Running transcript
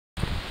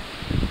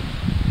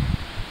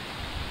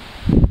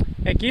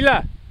Hey,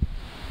 Keela.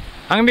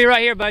 I'm gonna be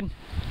right here, bud.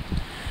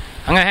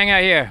 I'm gonna hang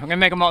out here. I'm gonna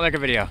make a malt liquor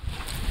video.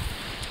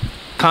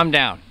 Calm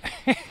down.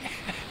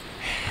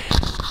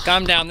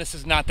 Calm down, this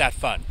is not that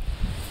fun.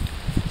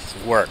 It's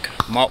work,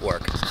 malt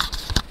work.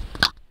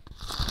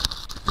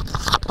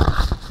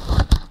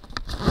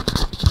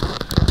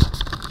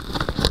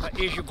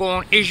 Is you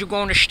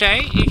going to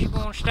stay? Is you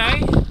going to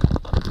stay? A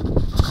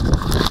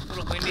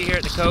little windy here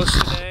at the coast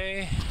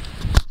today.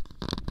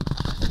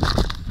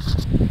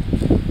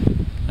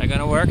 Is that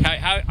gonna work?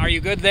 How are you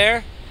good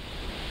there?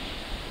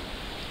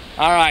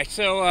 Alright,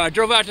 so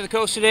drove out to the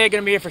coast today,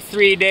 gonna be here for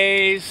 3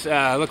 days.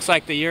 Looks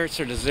like the yurts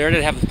are deserted.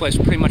 I have the place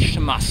pretty much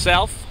to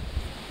myself,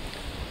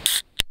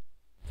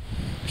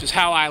 which is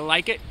how I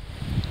like it.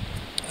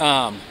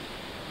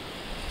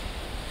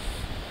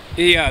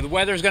 The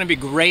weather's gonna be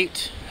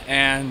great,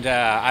 and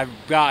I've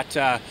got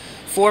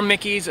 4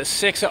 Mickeys, a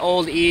 6 of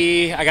Old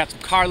E. I got some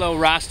Carlo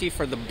Rossi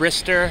for the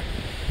Brister.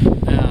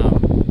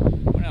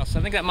 What else?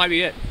 I think that might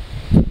be it.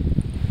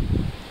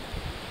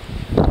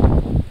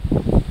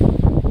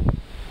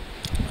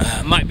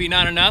 Might be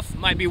not enough,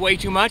 might be way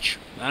too much,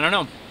 I don't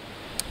know.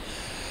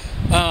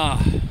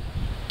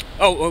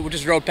 We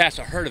just rode past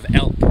a herd of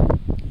elk,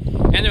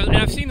 and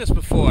I've seen this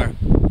before,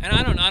 and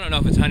I don't know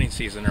if it's hunting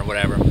season or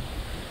whatever,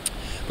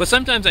 but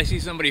sometimes I see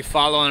somebody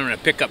following in a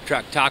pickup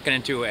truck talking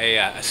into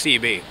a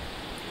CB.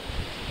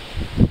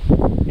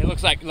 It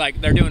looks like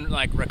they're doing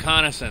like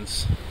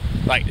reconnaissance,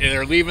 like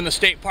they're leaving the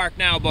state park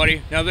now,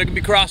 buddy. Now they can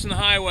be crossing the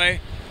highway.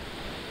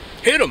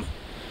 Hit them.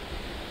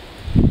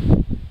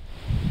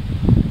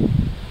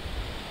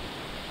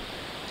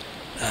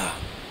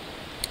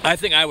 I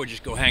think I would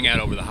just go hang out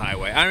over the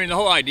highway. I mean, the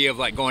whole idea of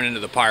like going into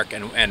the park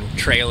and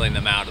trailing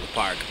them out of the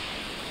park.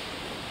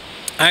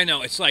 I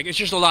know, it's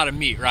just a lot of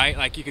meat, right?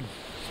 Like you could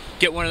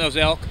get one of those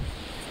elk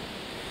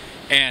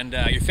and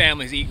your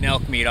family's eating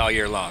elk meat all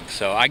year long.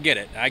 So I get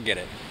it, I get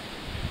it.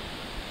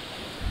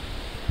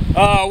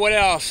 Oh, what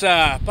else?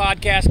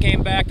 Podcast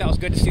came back. That was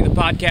good to see the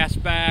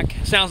podcast back.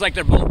 Sounds like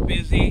they're both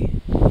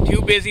busy.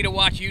 Too busy to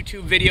watch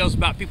YouTube videos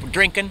about people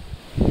drinking.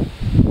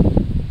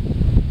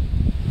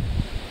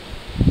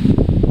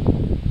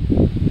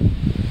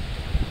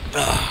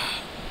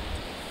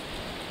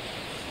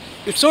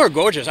 It's sort of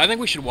gorgeous. I think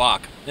we should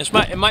walk.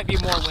 It might be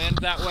more wind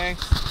that way,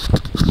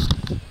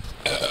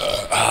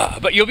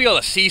 but you'll be able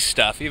to see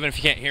stuff even if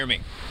you can't hear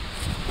me.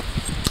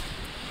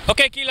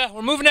 Okay, Keela,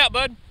 we're moving out,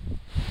 bud.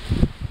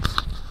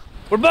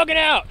 We're bugging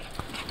out.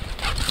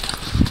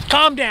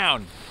 Calm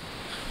down.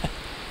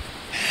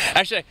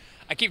 Actually,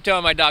 I keep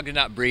telling my dog to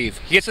not breathe.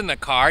 He gets in the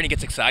car and he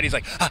gets excited. He's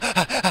like, ah, ah,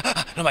 ah,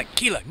 ah. And I'm like,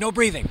 Keela, no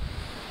breathing.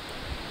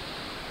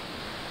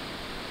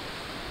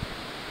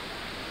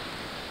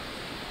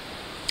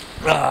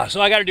 So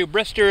I got to do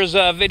Brister's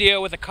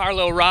video with a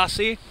Carlo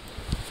Rossi.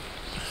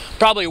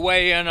 Probably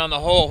weigh in on the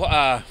whole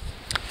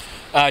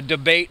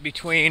debate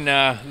between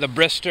the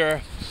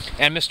Brister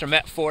and Mr.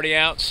 Met 40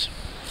 ounce,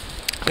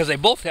 because they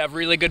both have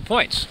really good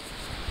points.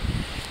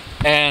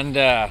 And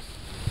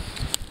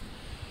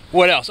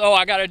what else? Oh,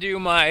 I got to do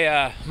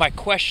my my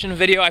question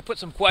video. I put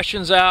some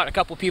questions out. A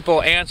couple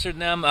people answered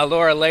them.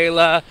 Laura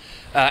Layla,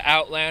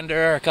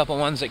 Outlander, a couple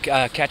ones that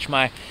caught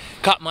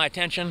my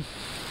attention.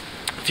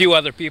 A few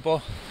other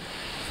people.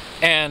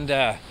 And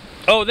then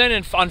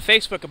on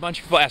Facebook, a bunch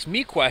of people asked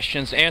me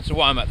questions to answer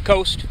while I'm at the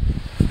coast.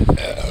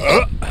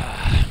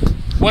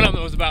 One of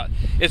them was about,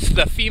 it's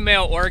the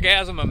female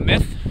orgasm a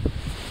myth?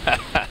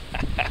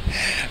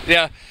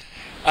 Yeah.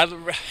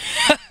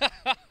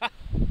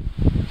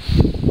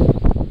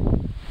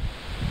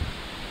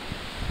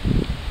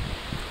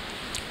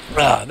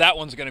 That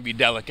one's going to be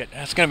delicate.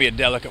 That's going to be a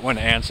delicate one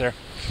to answer.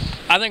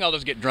 I think I'll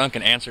just get drunk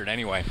and answer it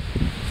anyway.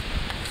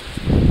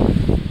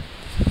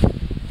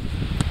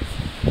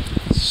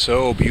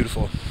 So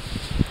beautiful.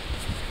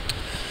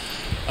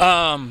 You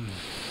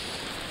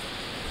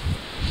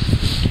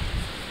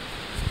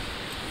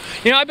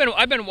know,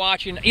 I've been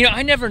watching. You know,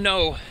 I never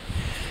know.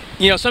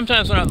 You know,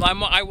 sometimes when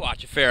I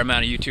watch a fair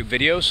amount of YouTube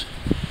videos,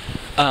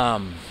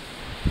 and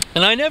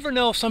I never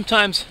know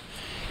sometimes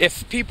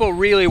if people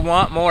really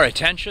want more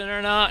attention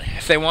or not.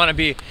 If they want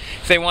to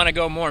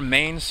go more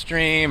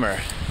mainstream, or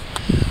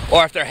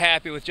if they're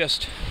happy with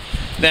just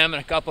them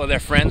and a couple of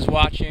their friends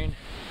watching.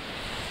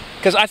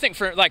 Because I think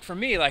for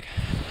me, I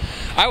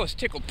was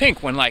tickled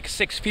pink when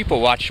 6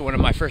 people watched one of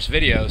my first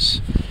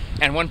videos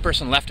and one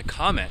person left a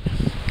comment.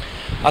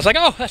 I was like,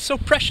 oh, that's so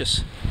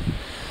precious.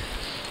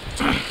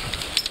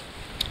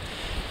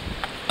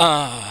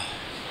 And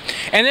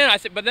then I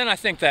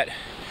think that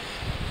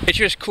it's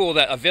just cool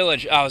that I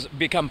was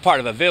become part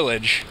of a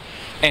village,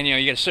 and you know,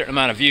 you get a certain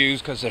amount of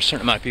views because there's a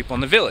certain amount of people in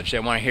the village. They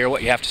want to hear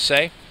what you have to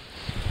say.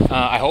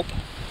 I hope.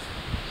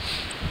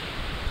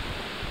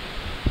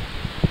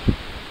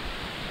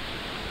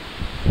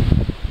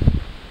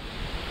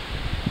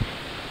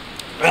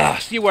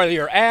 See where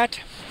you're at.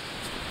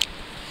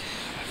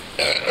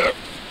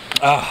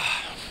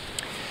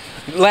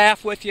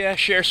 Laugh with you,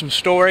 share some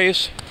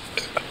stories,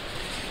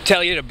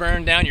 tell you to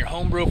burn down your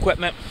homebrew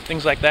equipment,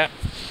 things like that.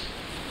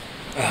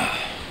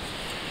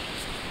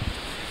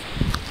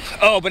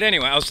 Oh, but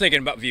anyway, I was thinking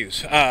about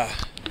views.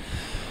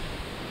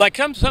 Like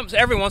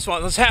every once in a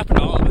while, this happened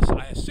to all of us.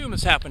 I assume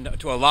it's happened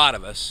to a lot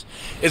of us.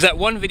 Is that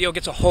one video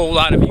gets a whole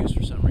lot of views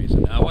for some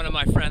reason? One of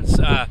my friends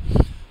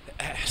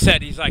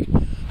said, he's like,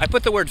 I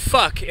put the word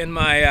 "fuck" in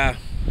my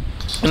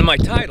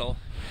title,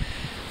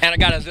 and I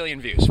got a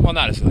zillion views. Well,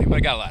 not a zillion, but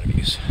I got a lot of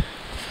views.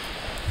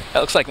 That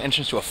looks like the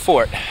entrance to a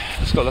fort.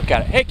 Let's go look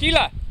at it. Hey,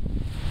 Keela!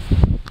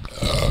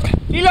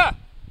 Keela!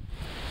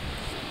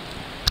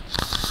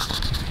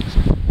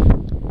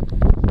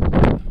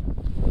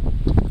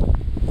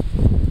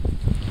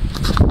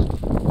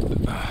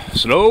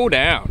 Slow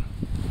down.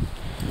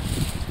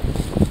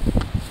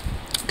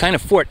 Kind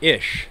of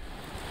fort-ish.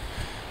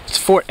 It's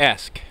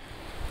fort-esque.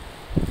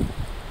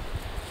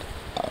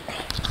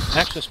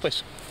 Actually, this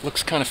place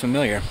looks kind of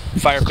familiar.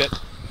 Fire pit.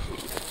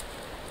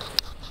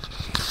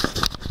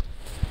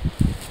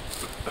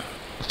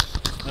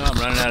 Oh, I'm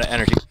running out of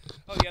energy.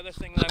 Oh, the other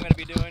thing that I'm going to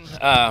be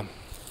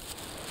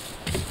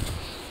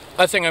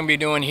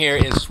doing, here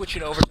is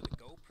switching over to the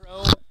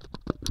GoPro.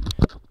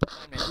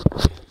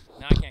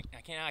 No,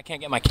 I can't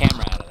get my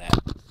camera out of that.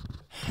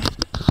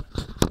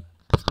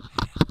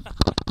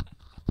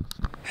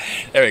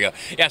 There we go.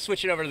 Yeah,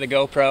 switch it over to the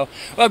GoPro. Well,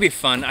 it'll be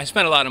fun. I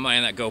spent a lot of money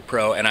on that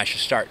GoPro, and I should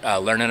start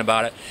learning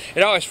about it.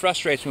 It always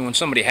frustrates me when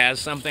somebody has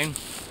something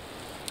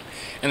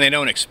and they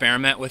don't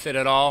experiment with it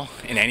at all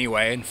in any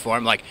way and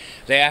form. Like,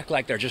 they act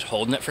like they're just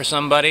holding it for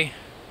somebody.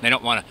 They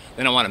don't want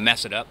to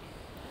mess it up.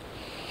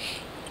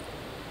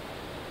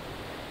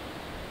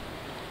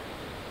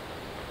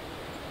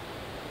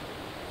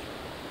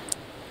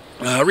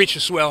 Reach the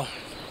swell.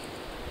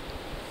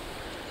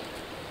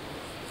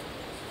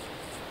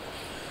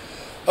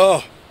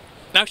 Oh,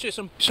 actually,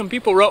 some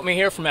people wrote me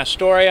here from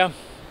Astoria,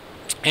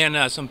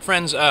 and some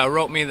friends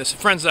wrote me. The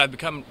friends that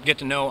I've get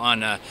to know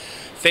on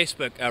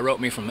Facebook wrote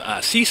me from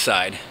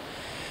Seaside.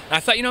 And I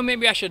thought, you know,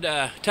 maybe I should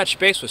touch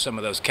base with some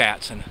of those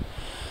cats. And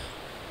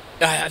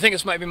I think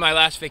this might be my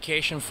last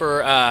vacation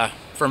for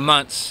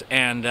months,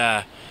 and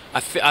I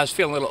was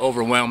feeling a little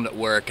overwhelmed at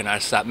work, and I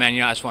just thought, man,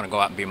 you know, I just want to go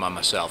out and be by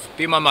myself.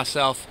 Be by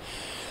myself,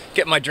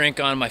 get my drink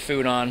on, my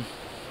food on,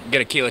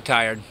 get a Keela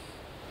tired.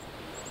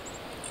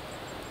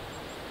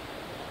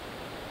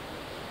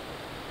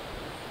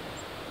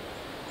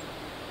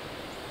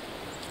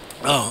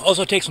 Oh,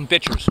 also take some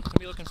pictures. I'll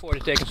be looking forward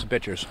to taking some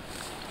pictures.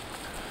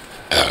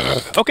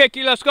 Okay,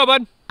 Keela, let's go,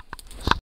 bud.